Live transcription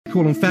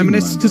call them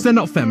feminists because they're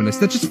not feminists.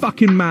 They're just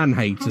fucking man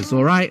haters,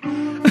 all right?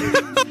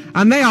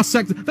 And they are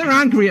they're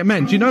angry at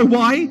men. Do you know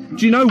why?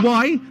 Do you know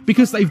why?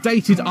 Because they've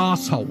dated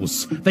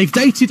arseholes. They've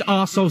dated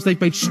arseholes.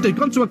 They've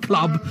gone to a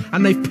club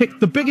and they've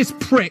picked the biggest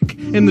prick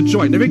in the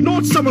joint. They've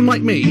ignored someone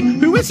like me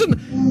who isn't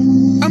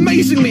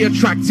amazingly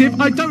attractive.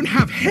 I don't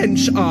have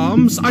hench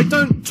arms. I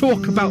don't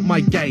talk about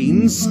my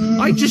gains.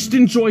 I just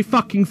enjoy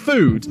fucking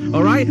food,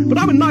 all right? But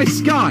I'm a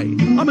nice guy.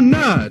 I'm a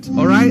nerd,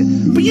 all right?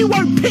 But you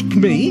won't pick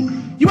me.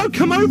 You won't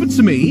come over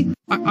to me.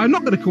 I'm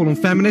not going to call them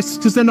feminists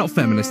because they're not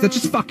feminists. They're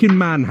just fucking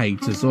man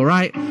haters, all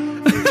right?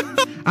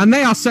 And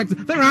they are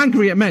they're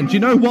angry at men. Do you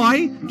know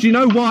why? Do you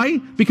know why?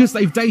 Because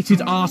they've dated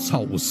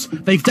arseholes.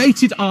 They've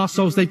dated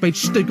arseholes.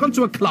 They've gone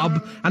to a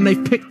club and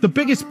they've picked the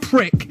biggest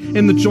prick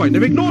in the joint.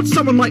 They've ignored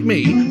someone like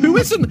me who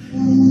isn't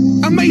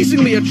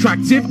amazingly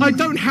attractive. I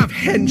don't have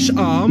hench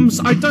arms.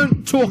 I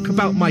don't talk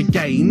about my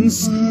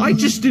gains. I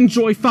just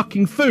enjoy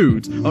fucking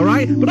food, all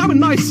right? But I'm a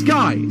nice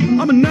guy.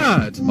 I'm a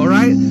nerd, all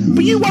right?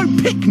 But you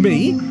won't pick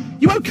me.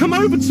 You won't come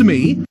over to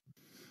me.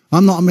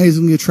 I'm not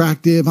amazingly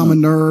attractive. I'm a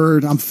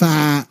nerd. I'm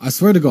fat. I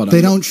swear to God,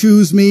 they don't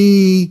choose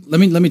me.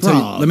 Let me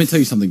tell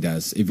you something,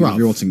 Daz. If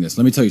you're watching this,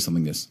 let me tell you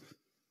something.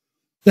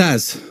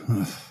 Daz,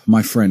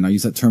 my friend, I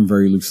use that term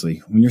very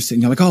loosely. When you're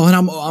sitting, you're like, oh, and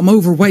I'm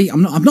overweight.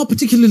 I'm not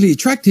particularly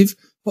attractive,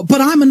 but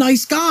I'm a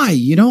nice guy.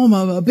 You know, I'm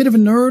a bit of a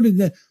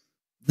nerd.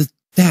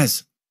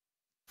 Daz,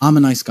 I'm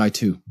a nice guy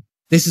too.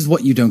 This is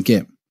what you don't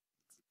get.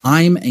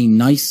 I'm a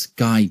nice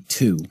guy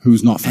too.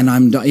 Who's not fat.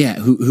 And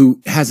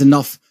who has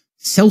enough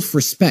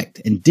self-respect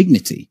and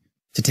dignity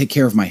to take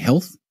care of my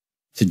health,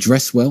 to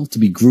dress well, to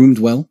be groomed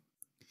well,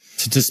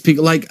 to speak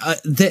like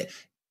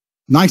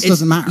nice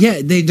doesn't matter.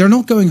 Yeah, they're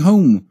not going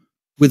home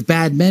with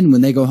bad men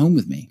when they go home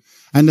with me.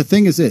 And the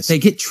thing is this, they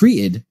get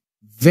treated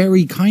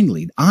very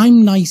kindly.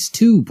 I'm nice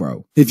too,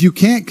 bro. If you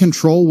can't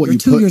control what you're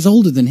 2 years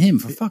older than him,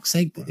 for fuck's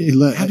sake, bro.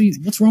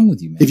 What's wrong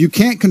with you, man? If you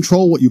can't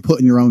control what you put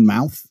in your own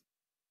mouth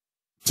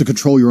to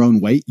control your own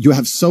weight, you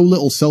have so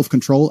little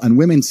self-control, and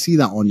women see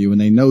that on you and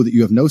they know that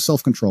you have no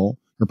self-control.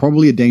 You're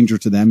probably a danger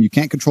to them. You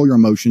can't control your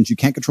emotions. You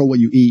can't control what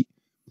you eat.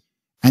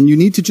 And you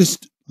need to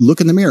just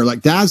look in the mirror.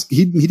 Like Daz,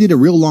 he did a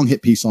real long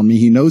hit piece on me.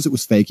 He knows it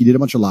was fake. He did a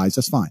bunch of lies.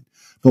 That's fine.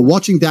 But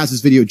watching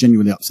Daz's video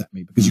genuinely upset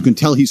me because you can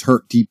tell he's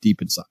hurt deep,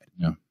 deep inside.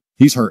 Yeah.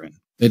 He's hurting.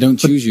 They don't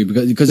choose you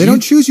because they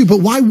don't choose you,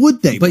 but why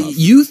would they? But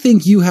you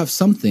think you have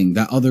something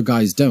that other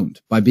guys don't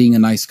by being a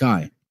nice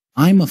guy.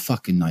 I'm a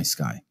fucking nice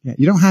guy. Yeah,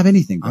 you don't have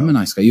anything, bro. I'm a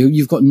nice guy.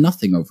 You've got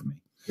nothing over me.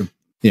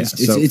 Yeah,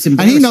 it's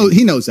embarrassing. And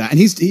he knows that, and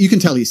you can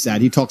tell he's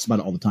sad. He talks about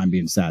it all the time,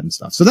 being sad and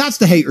stuff. So that's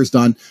the haters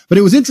done. But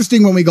it was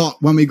interesting when we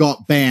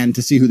got banned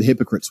to see who the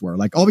hypocrites were.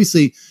 Like,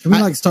 obviously, can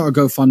we start a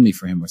GoFundMe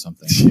for him or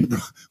something?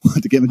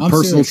 To get him a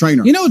personal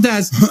trainer. You know what,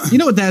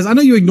 Daz? I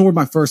know you ignored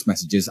my first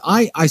messages.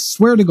 I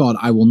swear to God,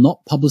 I will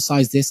not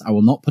publicize this. I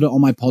will not put it on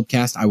my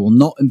podcast. I will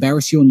not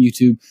embarrass you on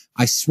YouTube.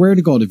 I swear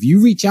to God, if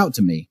you reach out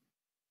to me,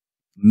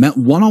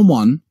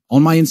 one-on-one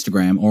on my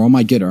Instagram or on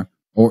my Gitter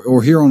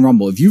or here on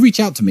Rumble, if you reach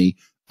out to me,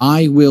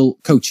 I will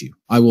coach you.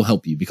 I will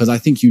help you because I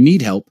think you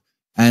need help.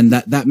 And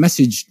that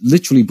message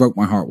literally broke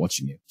my heart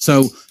watching you.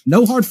 So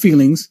no hard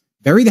feelings.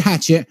 Bury the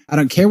hatchet. I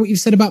don't care what you've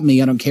said about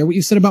me. I don't care what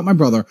you've said about my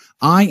brother.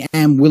 I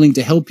am willing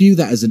to help you.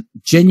 That is a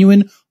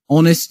genuine,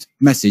 honest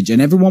message.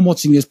 And everyone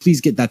watching this, please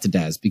get that to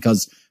Daz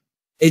because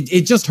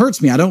it just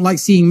hurts me. I don't like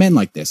seeing men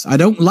like this. I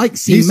don't like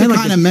seeing men like this. These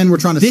are the kind of men we're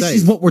trying to say. This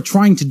is what we're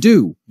trying to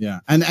do.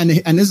 Yeah. And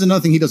this is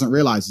another thing he doesn't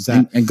realize is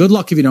that. And good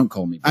luck if you don't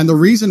call me. And the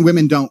reason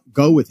women don't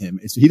go with him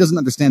is he doesn't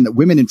understand that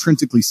women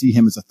intrinsically see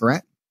him as a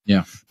threat.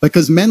 Yeah.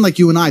 Because men like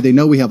you and I, they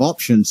know we have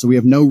options. So we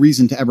have no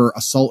reason to ever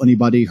assault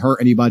anybody,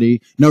 hurt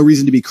anybody, no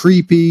reason to be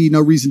creepy,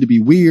 no reason to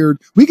be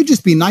weird. We could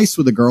just be nice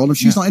with a girl. And if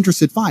she's not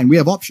interested, fine. We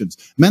have options.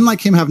 Men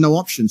like him have no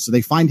options. So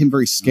they find him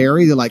very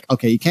scary. They're like,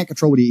 okay, he can't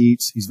control what he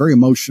eats. He's very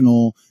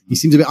emotional. He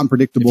seems a bit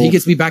unpredictable. If he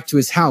gets me back to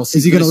his house,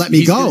 is he going to let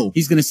me go?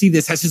 He's going to see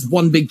this as his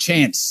one big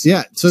chance.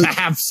 Yeah. To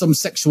have some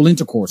sexual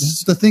intercourse. This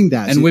is the thing,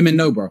 Dad. And women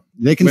know, bro.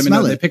 They can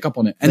smell it. They pick up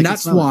on it. And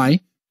that's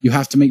why you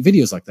have to make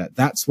videos like that.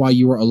 That's why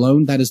you were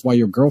alone. That is why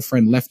your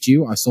girlfriend left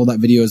you. I saw that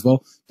video as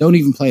well. Don't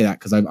even play that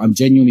because I'm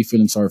genuinely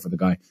feeling sorry for the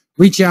guy.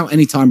 Reach out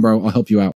anytime, bro. I'll help you out.